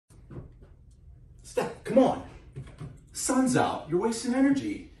Steph, come on. Sun's out. You're wasting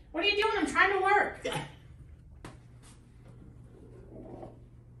energy. What are you doing? I'm trying to work. Yeah.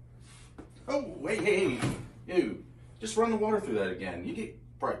 Oh, wait, hey. Ew. Just run the water through that again. You get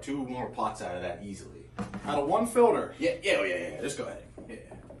probably 2 more pots out of that easily. Out of 1 filter. Yeah. Just go ahead. Yeah.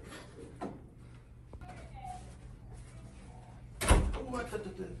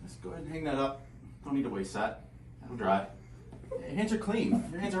 Let's go ahead and hang that up. Don't need to waste that. That'll dry. Your hands are clean.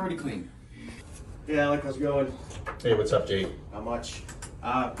 Your hands are already clean. Yeah, Alec, how's it going? Hey, what's up, Jake? Not much.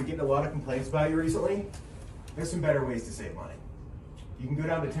 Been getting a lot of complaints about you recently. There's some better ways to save money. You can go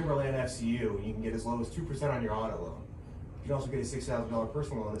down to Timberland FCU and you can get as low as 2% on your auto loan. You can also get a $6,000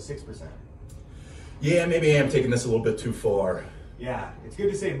 personal loan at 6%. Yeah, maybe I am taking this a little bit too far. Yeah, it's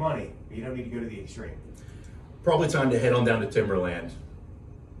good to save money, but you don't need to go to the extreme. Probably time to head on down to Timberland.